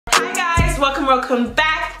welcome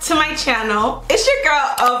back to my channel. It's your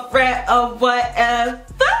girl, a friend of whatever.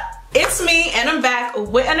 It's me, and I'm back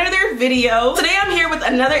with another video. Today I'm here with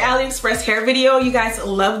another AliExpress hair video. You guys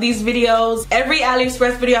love these videos. Every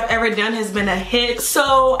AliExpress video I've ever done has been a hit.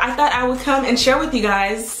 So I thought I would come and share with you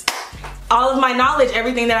guys all of my knowledge,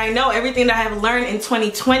 everything that I know, everything that I have learned in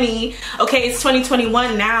 2020. Okay, it's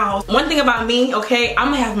 2021 now. One thing about me, okay,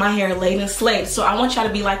 I'm gonna have my hair laid and slayed. So I want y'all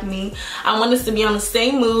to be like me. I want us to be on the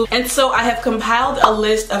same move. And so I have compiled a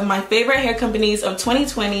list of my favorite hair companies of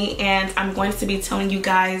 2020, and I'm going to be telling you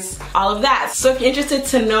guys all of that. So if you're interested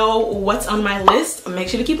to know what's on my list, make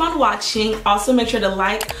sure to keep on watching. Also make sure to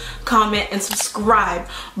like, comment, and subscribe.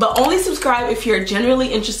 But only subscribe if you're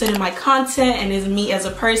genuinely interested in my content and is me as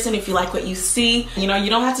a person. If you like what you see, you know,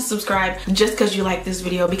 you don't have to subscribe just because you like this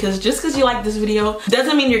video, because just because you like this video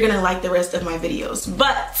doesn't mean you're gonna like the rest of my videos.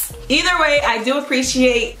 But either way, I do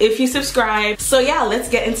appreciate if you subscribe. So yeah, let's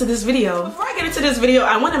get into this video. Before I get into this video,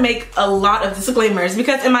 I want to make a lot of disclaimers,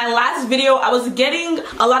 because in my last video I was getting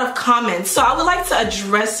a lot of comments, so I would like to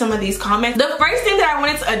address some of these comments. The first thing that I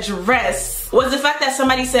wanted to address was the fact that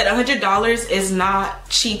somebody said $100 is not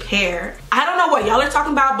cheap hair. I don't know what y'all are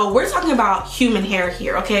talking about, but we're talking about human hair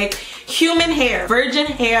here, okay? Human hair, virgin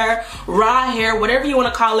hair, raw hair, whatever you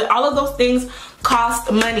want to call it, all of those things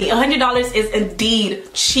cost money. $100 is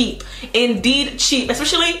indeed cheap. Indeed cheap.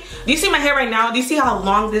 Especially, do you see my hair right now? Do you see how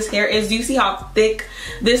long this hair is? Do you see how thick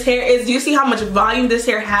this hair is? Do you see how much volume this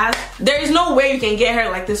hair has? There is no way you can get hair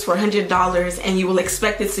like this for $100 and you will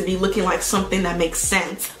expect it to be looking like something that makes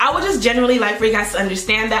sense. I would just generally like for you guys to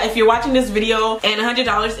understand that if you're watching this video and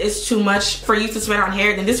 $100 is too much for you to spend on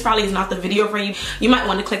hair, then this probably is not the video for you. You might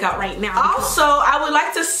want to click out right now. Also, I would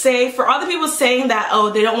like to say, for all the people saying that, oh,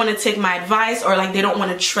 they don't want to take my advice, or like they don't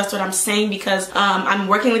want to trust what I'm saying because I'm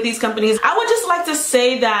working with these companies, I would just like to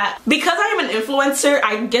say that because I am an influencer,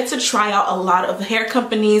 I get to try out a lot of hair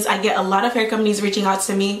companies. I get a lot of hair companies reaching out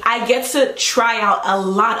to me. I get to try out a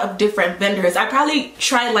lot of different vendors. I probably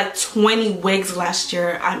tried like 20 wigs last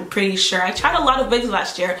year. I'm pretty sure I tried a lot of wigs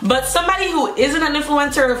last year. But somebody who isn't an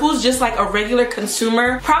influencer, who's just like a regular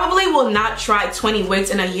consumer, probably will not try 20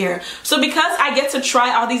 wigs in a year. So because I get to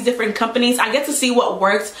try all these different companies, I get to see what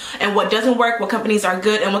works and what doesn't work, what companies are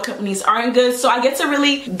good and what companies aren't good. So I get to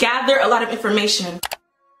really gather a lot of information.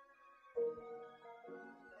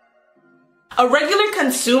 A regular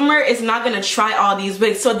consumer is not going to try all these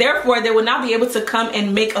wigs, so therefore they will not be able to come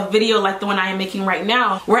and make a video like the one I am making right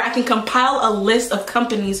now, where I can compile a list of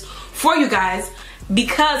companies for you guys,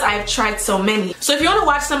 because I've tried so many. So if you want to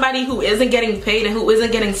watch somebody who isn't getting paid and who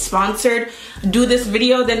isn't getting sponsored do this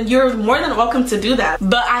video, then you're more than welcome to do that.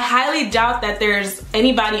 But I highly doubt that there's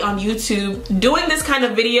anybody on YouTube doing this kind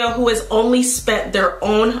of video who has only spent their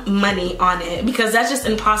own money on it, because that's just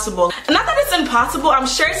impossible. Not that it's impossible, I'm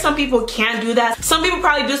sure some people can do that. Some people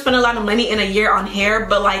probably do spend a lot of money in a year on hair,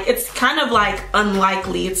 but like it's kind of like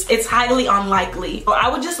unlikely. It's highly unlikely. So I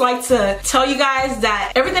would just like to tell you guys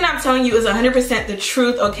that everything I'm telling you is 100% the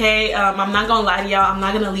truth, okay? I'm not gonna lie to y'all. I'm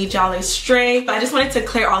not gonna lead y'all astray. But I just wanted to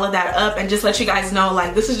clear all of that up and just let you guys know,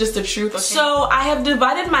 like, this is just the truth, okay? So I have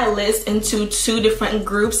divided my list into two different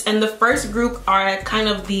groups, and the first group are kind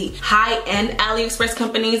of the high-end AliExpress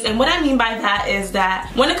companies. And what I mean by that is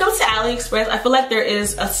that when it comes to AliExpress, I feel like there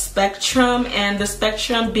is a spectrum, and the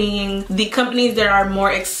spectrum being the companies that are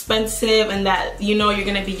more expensive and that, you know, you're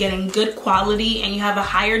gonna be getting good quality and you have a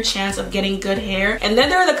higher chance of getting good hair. And then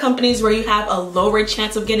there are the companies where you have a lower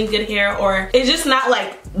chance of getting good hair, or it's just not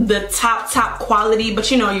like the top quality,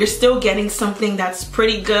 but you know, you're still getting something that's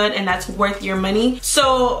pretty good and that's worth your money.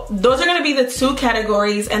 So those are going to be the two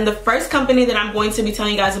categories, and the first company that I'm going to be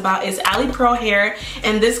telling you guys about is Alipearl hair,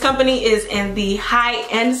 and this company is in the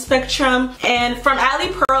high-end spectrum. And from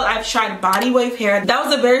Alipearl, I've tried body wave hair. That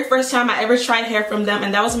was the very first time I ever tried hair from them,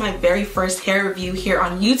 and that was my very first hair review here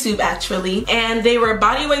on YouTube actually. And they were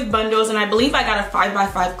body wave bundles, and I believe I got a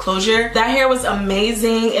 5x5 closure. That hair was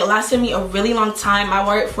amazing. It lasted me a really long time. I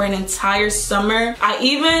wore it for an entire summer. I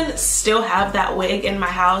even still have that wig in my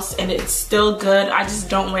house and it's still good. I just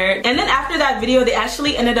don't wear it. And then after that video, they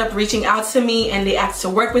actually ended up reaching out to me and they asked to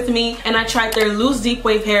work with me, and I tried their loose deep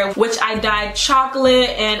wave hair, which I dyed chocolate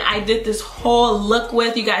and I did this whole look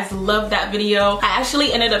with. You guys loved that video. I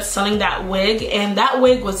actually ended up selling that wig, and that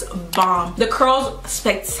wig was bomb. The curls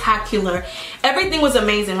spectacular. Everything was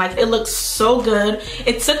amazing. Like, it looked so good.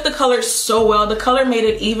 It took the color so well. The color made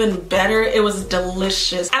it even better. It was delicious.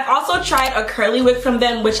 delicious. I've also tried a curly wig from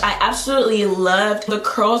them, which I absolutely loved. The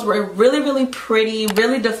curls were really pretty,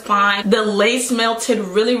 really defined. The lace melted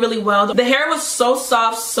really well. The hair was so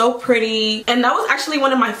soft, so pretty, and that was actually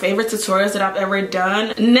one of my favorite tutorials that I've ever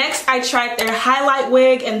done. Next, I tried their highlight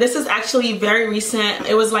wig, and this is actually very recent.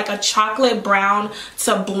 It was like a chocolate brown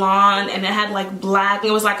to blonde, and it had like black.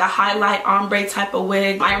 It was like a highlight ombre type of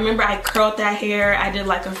wig. I remember I curled that hair. I did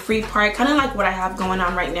like a free part, kind of like what I have going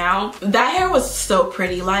on right now. That hair was so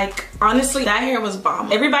pretty. Like, honestly, that hair was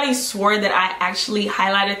bomb. Everybody swore that I actually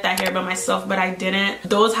highlighted that hair by myself, but I didn't.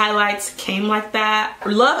 Those highlights came like that.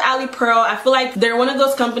 Love Alipearl. I feel like they're one of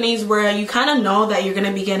those companies where you kind of know that you're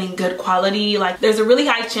gonna be getting good quality. Like, there's a really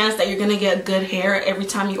high chance that you're gonna get good hair every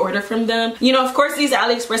time you order from them. You know, of course, these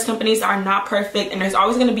Aliexpress companies are not perfect, and there's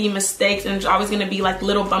always gonna be mistakes, and there's always gonna be like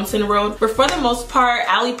little bumps in the road, but for the most part,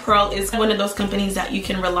 Alipearl is one of those companies that you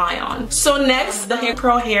can rely on. So next, the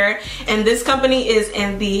Alipearl hair, and this company is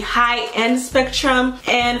in the high-end spectrum,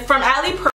 and from Alipearl,